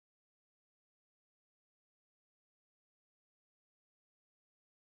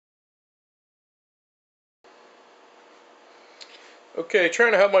Okay,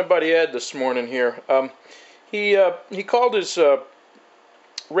 trying to help my buddy Ed this morning here. He called his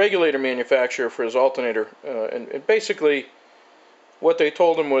regulator manufacturer for his alternator, and basically what they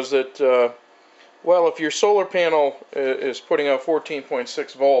told him was that, well, if your solar panel is putting out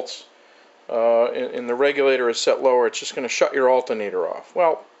 14.6 volts and the regulator is set lower, it's just going to shut your alternator off.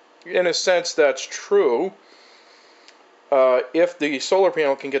 Well, in a sense, that's true. If the solar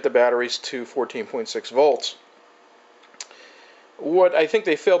panel can get the batteries to 14.6 volts. What I think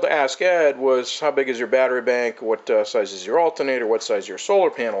they failed to ask Ed was how big is your battery bank, what size is your alternator, what size are your solar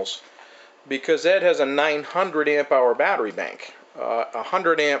panels, because Ed has a 900 amp hour battery bank, a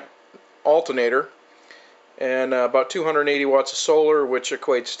 100 amp alternator, and about 280 watts of solar, which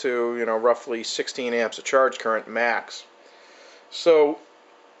equates to roughly 16 amps of charge current max. So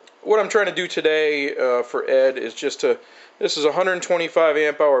what I'm trying to do today for Ed is this is a 125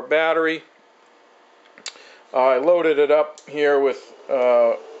 amp hour battery. I loaded it up here with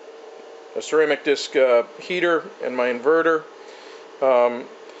a ceramic disc heater and my inverter.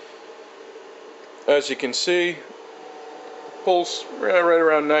 As you can see, pulls right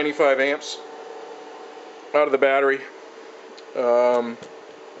around 95 amps out of the battery. But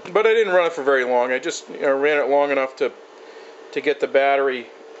I didn't run it for very long. I just ran it long enough to get the battery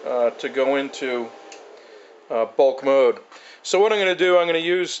to go into bulk mode. So what I'm going to do, I'm going to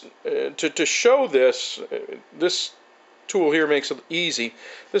use, to show this, this tool here makes it easy.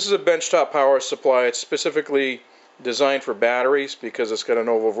 This is a benchtop power supply. It's specifically designed for batteries because it's got an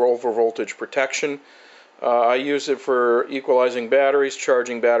over voltage protection. I use it for equalizing batteries,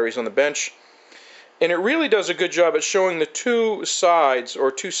 charging batteries on the bench. And it really does a good job at showing the two sides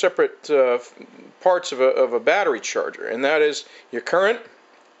or two separate parts of a battery charger. And that is your current,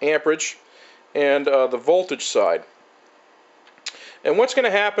 amperage, and the voltage side. And what's going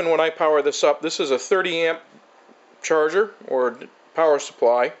to happen when I power this up, this is a 30 amp charger or power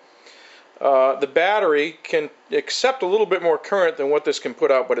supply. The battery can accept a little bit more current than what this can put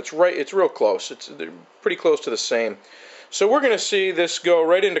out, but it's real close. It's pretty close to the same. So we're going to see this go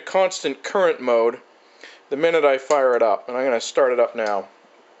right into constant current mode the minute I fire it up. And I'm going to start it up now.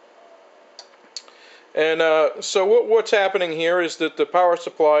 And so what's happening here is that the power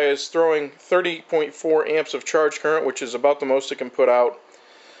supply is throwing 30.4 amps of charge current, which is about the most it can put out,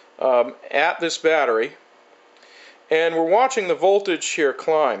 at this battery. And we're watching the voltage here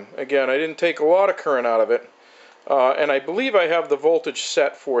climb. Again, I didn't take a lot of current out of it. And I believe I have the voltage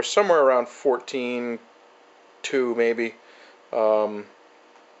set for somewhere around 14.2 maybe.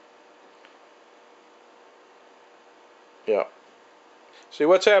 Yeah. See,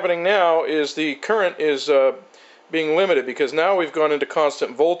 what's happening now is the current is being limited because now we've gone into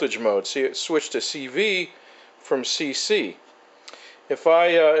constant voltage mode. See, it switched to CV from CC. If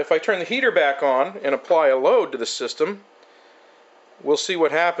I turn the heater back on and apply a load to the system, we'll see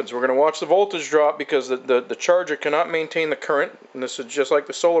what happens. We're going to watch the voltage drop because the charger cannot maintain the current, and this is just like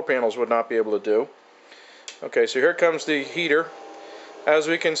the solar panels would not be able to do. Okay, so here comes the heater. As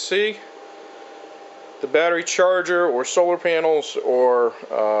we can see, the battery charger or solar panels or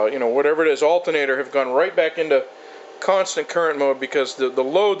whatever it is, alternator, have gone right back into constant current mode because the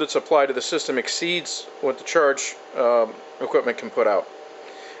load that's applied to the system exceeds what the charge equipment can put out.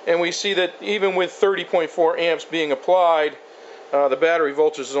 And we see that even with 30.4 amps being applied, the battery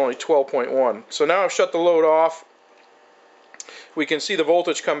voltage is only 12.1. So now I've shut the load off. We can see the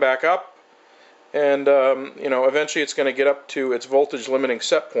voltage come back up, and eventually it's going to get up to its voltage limiting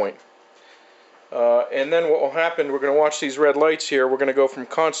set point. And then what will happen, we're going to watch these red lights here. We're going to go from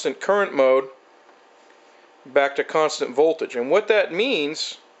constant current mode back to constant voltage. And what that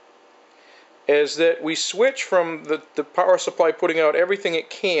means is that we switch from the power supply putting out everything it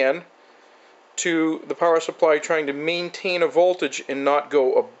can to the power supply trying to maintain a voltage and not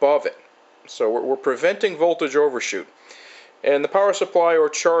go above it. So we're preventing voltage overshoot. And the power supply or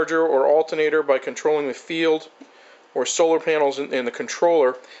charger or alternator, by controlling the field or solar panels in the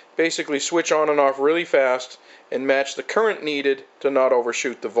controller, basically switch on and off really fast and match the current needed to not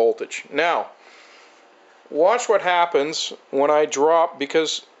overshoot the voltage. Now, watch what happens when I drop,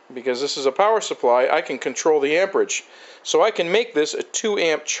 because this is a power supply, I can control the amperage. So I can make this a 2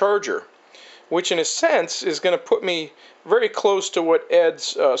 amp charger, which in a sense is going to put me very close to what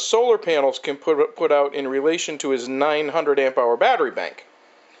Ed's solar panels can put out in relation to his 900 amp hour battery bank.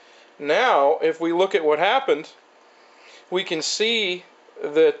 Now, if we look at what happened, we can see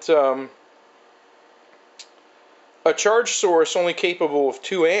that a charge source only capable of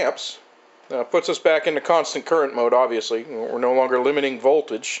 2 amps puts us back into constant current mode, obviously. We're no longer limiting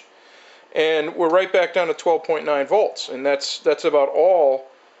voltage. And we're right back down to 12.9 volts. And that's about all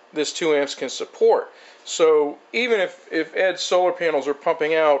this 2 amps can support. So even if Ed's solar panels are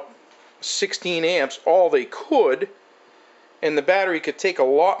pumping out 16 amps, all they could, and the battery could take a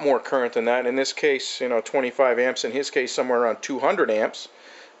lot more current than that, in this case, 25 amps, in his case, somewhere around 200 amps,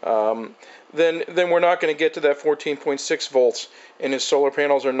 then we're not going to get to that 14.6 volts, and his solar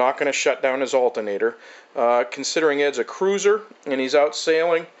panels are not going to shut down his alternator. Considering Ed's a cruiser, and he's out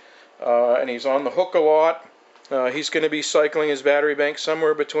sailing, and he's on the hook a lot, he's going to be cycling his battery bank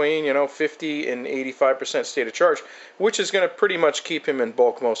somewhere between 50 and 85% state of charge, which is going to pretty much keep him in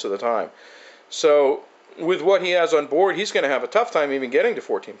bulk most of the time. So with what he has on board, he's going to have a tough time even getting to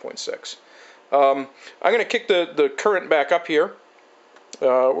 14.6. I'm going to kick the current back up here.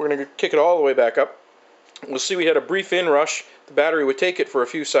 We're going to kick it all the way back up. We'll see we had a brief inrush. The battery would take it for a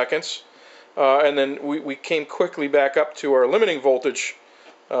few seconds, and then we came quickly back up to our limiting voltage,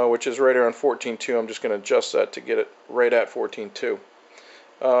 which is right around 14.2. I'm just going to adjust that to get it right at 14.2.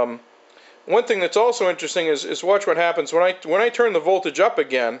 One thing that's also interesting is watch what happens when I turn the voltage up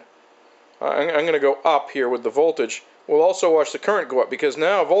again. I'm going to go up here with the voltage. We'll also watch the current go up, because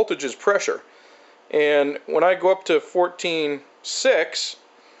now voltage is pressure. And when I go up to 14.6,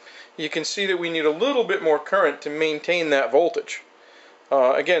 you can see that we need a little bit more current to maintain that voltage.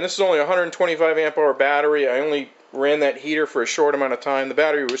 Again, this is only a 125 amp hour battery. I only ran that heater for a short amount of time. The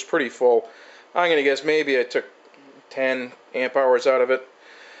battery was pretty full. I'm going to guess maybe I took 10 amp hours out of it.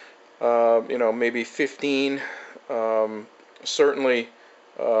 Maybe 15. Certainly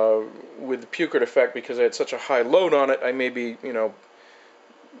with the Peucard effect, because I had such a high load on it, I may be,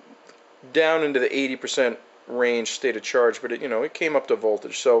 down into the 80% range state of charge, but it came up to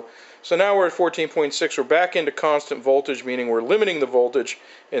voltage. So now we're at 14.6. We're back into constant voltage, meaning we're limiting the voltage,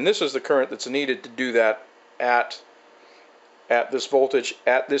 and this is the current that's needed to do that at this voltage,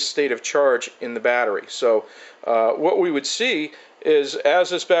 at this state of charge in the battery. So what we would see is, as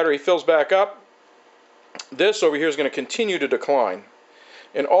this battery fills back up, this over here is going to continue to decline.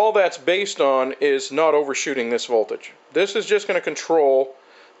 And all that's based on is not overshooting this voltage. This is just going to control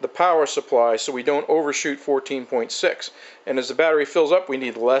the power supply so we don't overshoot 14.6. And as the battery fills up, we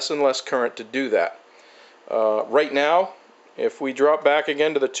need less and less current to do that. Right now, if we drop back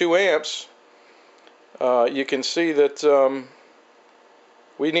again to the 2 amps, you can see that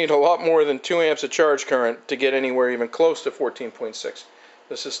we need a lot more than 2 amps of charge current to get anywhere even close to 14.6.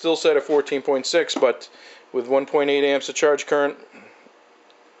 This is still set at 14.6, but with 1.8 amps of charge current,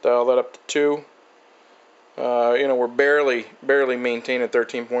 dial that up to 2. We're barely maintaining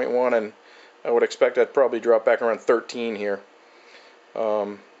 13.1, and I would expect that probably drop back around 13 here.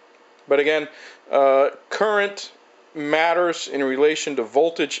 But again, current matters in relation to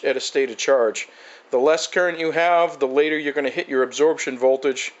voltage at a state of charge. The less current you have, the later you're going to hit your absorption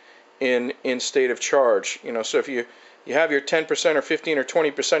voltage in state of charge. So if you have your 10% or 15 or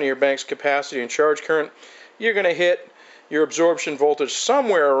 20% of your bank's capacity in charge current, you're going to hit your absorption voltage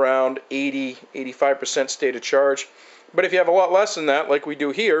somewhere around 80-85% state of charge. But if you have a lot less than that, like we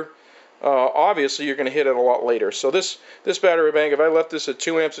do here, obviously you're going to hit it a lot later. So this battery bank, if I left this at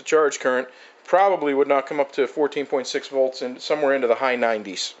 2 amps of charge current, probably would not come up to 14.6 volts and somewhere into the high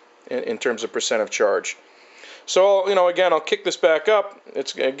 90s in terms of percent of charge. So again, I'll kick this back up.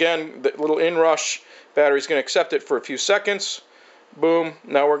 It's again the little inrush. Battery's going to accept it for a few seconds. Boom.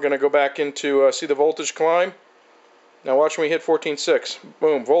 Now we're going to go back into see the voltage climb. Now watch when we hit 14.6.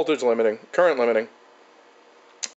 Boom, voltage limiting, current limiting.